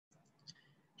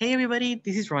Hey everybody,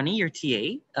 this is Ronnie, your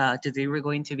TA. Today we're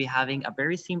going to be having a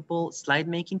very simple slide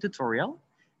making tutorial.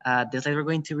 The slide we're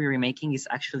going to be remaking is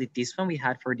actually this one we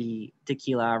had for the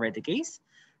tequila red case.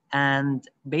 And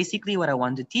basically what I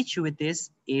want to teach you with this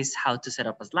is how to set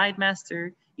up a slide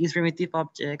master, use primitive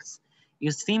objects,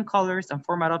 use theme colors and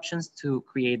format options to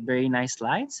create very nice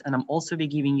slides. And I'm also be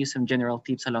giving you some general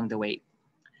tips along the way.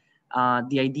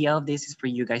 The idea of this is for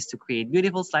you guys to create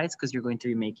beautiful slides because you're going to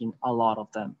be making a lot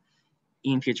of them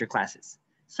in future classes.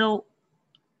 So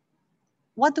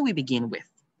what do we begin with?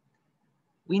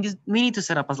 We need to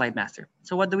set up a slide master.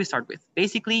 So what do we start with?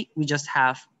 Basically, we just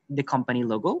have the company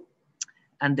logo,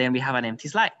 and then we have an empty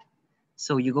slide.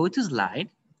 So you go to slide,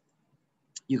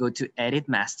 you go to edit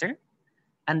master,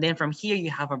 and then from here you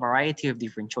have a variety of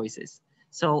different choices.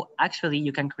 So actually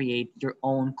you can create your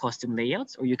own custom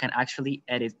layouts, or you can actually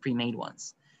edit pre-made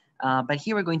ones. But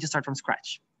here we're going to start from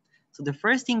scratch. So the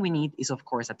first thing we need is, of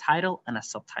course, a title and a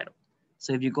subtitle.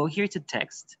 So if you go here to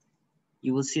text,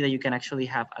 you will see that you can actually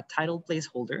have a title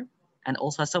placeholder and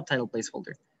also a subtitle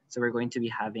placeholder. So we're going to be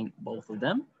having both of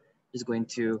them. Just going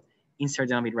to insert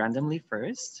them a bit randomly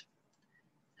first.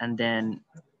 And then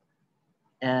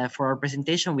for our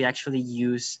presentation, we actually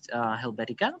used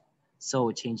Helvetica.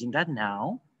 So changing that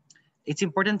now. It's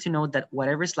important to note that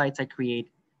whatever slides I create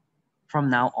from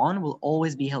now on will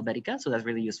always be Helvetica. So that's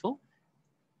really useful.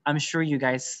 I'm sure you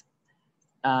guys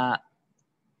have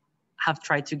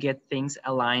tried to get things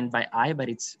aligned by eye, but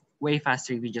it's way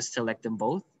faster if you just select them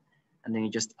both and then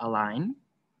you just align.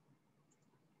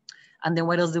 And then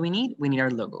what else do we need? We need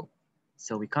our logo.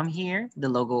 So we come here, the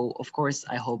logo, of course,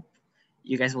 I hope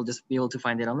you guys will just be able to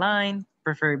find it online,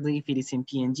 preferably if it is in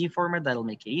PNG format, that'll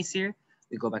make it easier.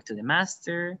 We go back to the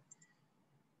master,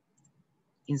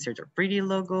 insert our pretty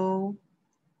logo.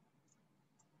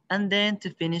 And then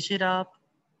to finish it up,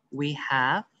 we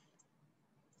have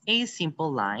a simple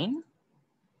line.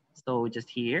 So just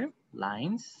here,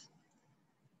 lines.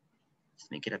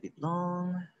 Just make it a bit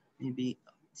long, maybe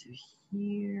up to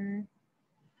here.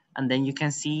 And then you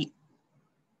can see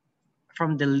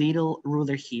from the little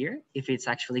ruler here, if it's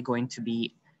actually going to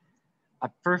be a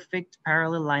perfect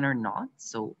parallel line or not.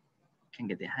 So you can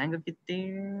get the hang of it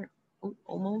there, oh,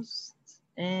 almost.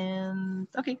 And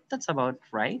okay, that's about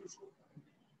right.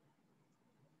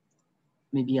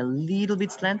 Maybe a little bit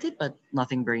slanted, but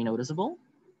nothing very noticeable.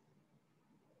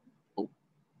 Oh.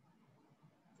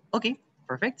 Okay,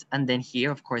 perfect. And then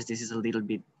here, of course, this is a little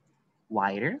bit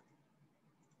wider.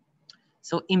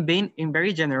 So in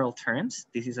very general terms,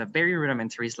 this is a very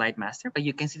rudimentary slide master, but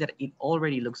you can see that it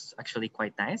already looks actually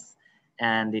quite nice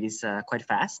and it is quite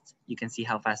fast. You can see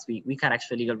how fast we can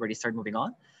actually already start moving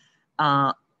on.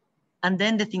 And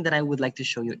then the thing that I would like to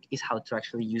show you is how to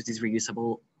actually use these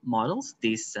reusable models,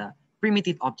 these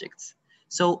primitive objects.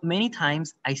 So many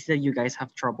times I see that you guys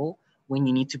have trouble when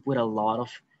you need to put a lot of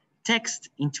text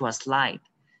into a slide.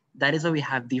 That is why we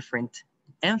have different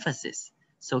emphasis.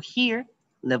 So here,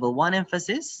 level 1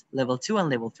 emphasis, level 2, and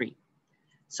level 3.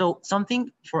 So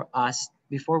something for us,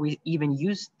 before we even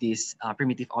use these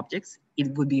primitive objects, it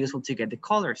would be useful to get the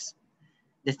colors,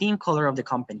 the theme color of the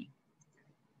company.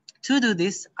 To do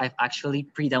this, I've actually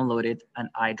pre-downloaded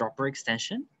an eyedropper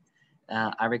extension.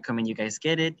 I recommend you guys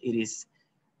get it. It is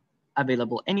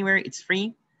available anywhere, it's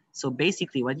free. So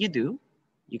basically what you do,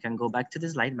 you can go back to the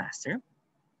slide master.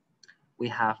 We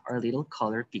have our little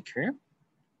color picker.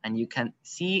 And you can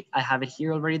see I have it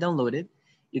here already downloaded.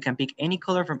 You can pick any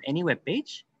color from any web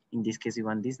page. In this case, we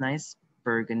want this nice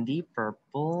burgundy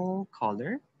purple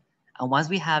color. And once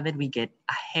we have it, we get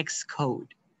a hex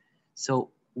code.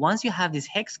 So once you have this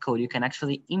hex code, you can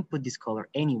actually input this color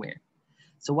anywhere.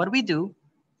 So what we do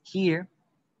here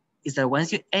is that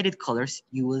once you edit colors,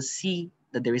 you will see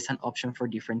that there is an option for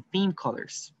different theme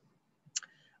colors.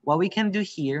 What we can do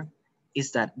here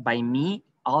is that by me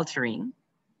altering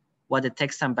what the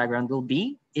text and background will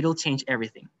be, it'll change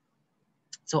everything.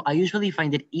 So I usually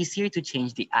find it easier to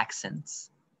change the accents.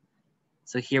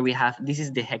 So here we have, this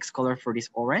is the hex color for this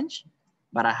orange,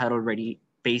 but I had already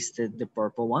pasted the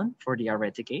purple one for the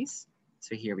Arete case.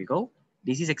 So here we go.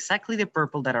 This is exactly the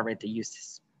purple that Arete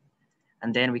uses.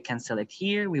 And then we can select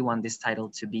here, we want this title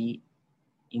to be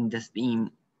in the theme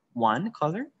 1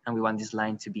 color, and we want this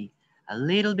line to be a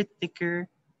little bit thicker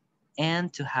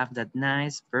and to have that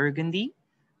nice burgundy.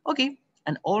 Okay,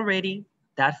 and already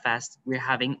that fast, we're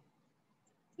having,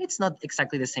 it's not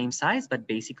exactly the same size, but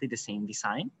basically the same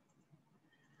design.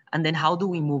 And then how do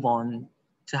we move on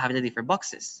to have the different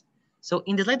boxes? So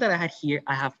in the slide that I had here,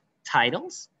 I have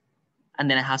titles, and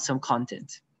then I have some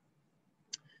content.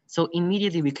 So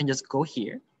immediately we can just go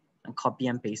here and copy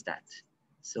and paste that.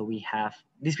 So we have,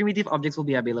 these primitive objects will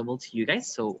be available to you guys.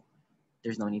 So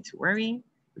There's no need to worry.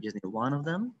 We just need one of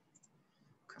them.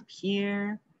 Come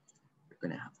here. We're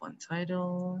gonna have one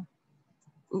title.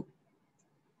 Ooh.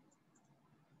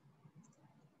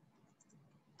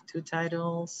 Two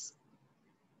titles.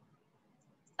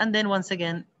 And then once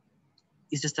again,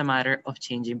 it's just a matter of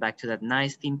changing back to that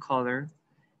nice theme color.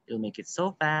 It'll make it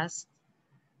so fast.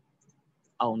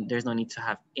 Oh, there's no need to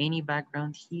have any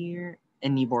background here,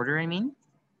 any border, I mean.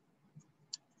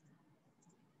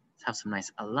 Let's have some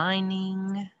nice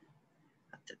aligning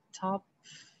at the top.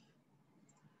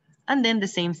 And then the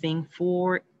same thing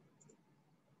for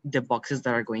the boxes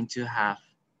that are going to have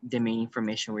the main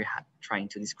information we're trying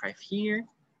to describe here.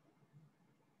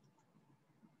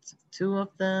 So 2 of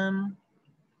them.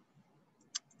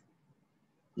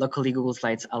 Luckily, Google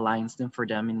Slides aligns them for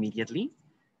them immediately.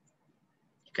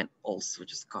 You can also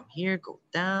just come here, go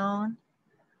down.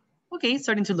 Okay, it's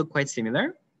starting to look quite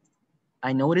similar.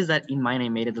 I noticed that in mine, I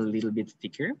made it a little bit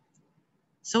thicker.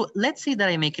 So let's say that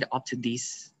I make it up to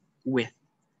this width,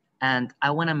 and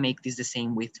I wanna make this the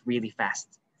same width really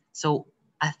fast. So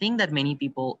a thing that many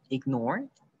people ignore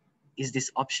is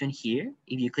this option here.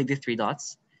 If you click the 3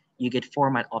 dots, you get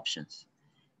format options.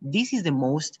 This is the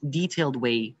most detailed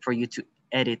way for you to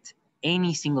edit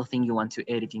any single thing you want to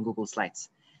edit in Google Slides.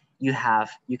 You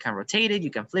can rotate it,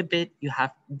 you can flip it, you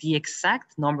have the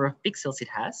exact number of pixels it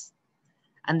has,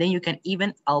 and then you can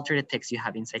even alter the text you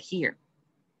have inside here.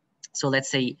 So let's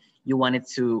say you wanted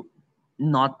to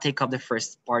not take up the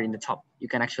first part in the top. You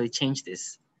can actually change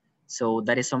this. So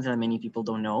that is something that many people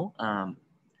don't know.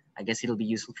 I guess it'll be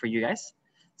useful for you guys.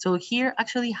 So here,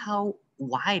 actually, how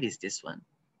wide is this one?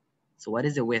 So what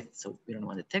is the width? So we don't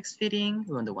want the text fitting,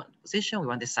 we want the position, we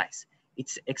want the size.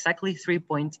 It's exactly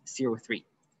 3.03.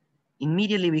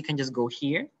 Immediately, we can just go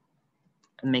here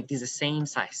and make this the same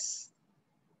size.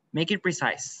 Make it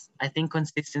precise. I think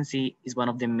consistency is one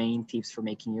of the main tips for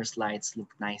making your slides look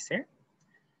nicer.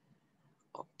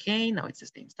 Okay, now it's the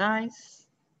same size.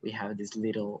 We have this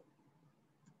little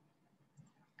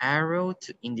arrow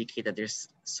to indicate that there's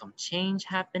some change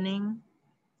happening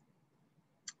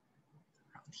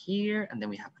around here, and then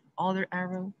we have another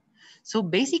arrow. So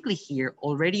basically here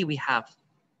already we have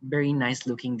very nice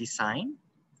looking design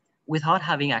without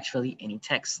having actually any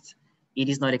text. It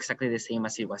is not exactly the same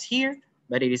as it was here,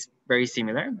 but it is very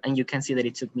similar, and you can see that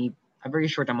it took me a very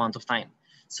short amount of time.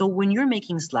 So when you're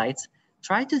making slides,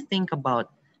 try to think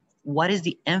about what is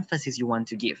the emphasis you want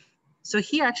to give. So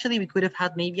here actually we could have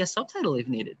had maybe a subtitle if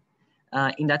needed.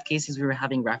 In that case, since we were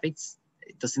having graphics,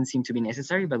 it doesn't seem to be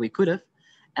necessary, but we could have.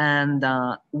 And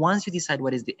once you decide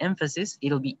what is the emphasis,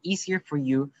 it'll be easier for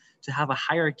you to have a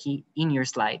hierarchy in your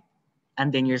slide,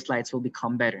 and then your slides will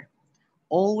become better.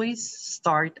 Always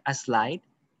start a slide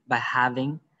by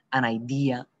having an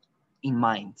idea in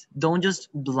mind. Don't just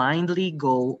blindly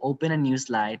go open a new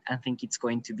slide and think it's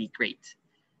going to be great.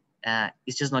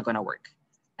 It's just not gonna work.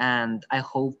 And I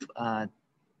hope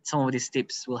some of these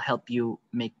tips will help you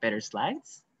make better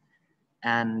slides.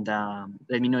 And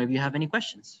let me know if you have any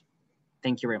questions.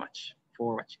 Thank you very much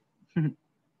for watching.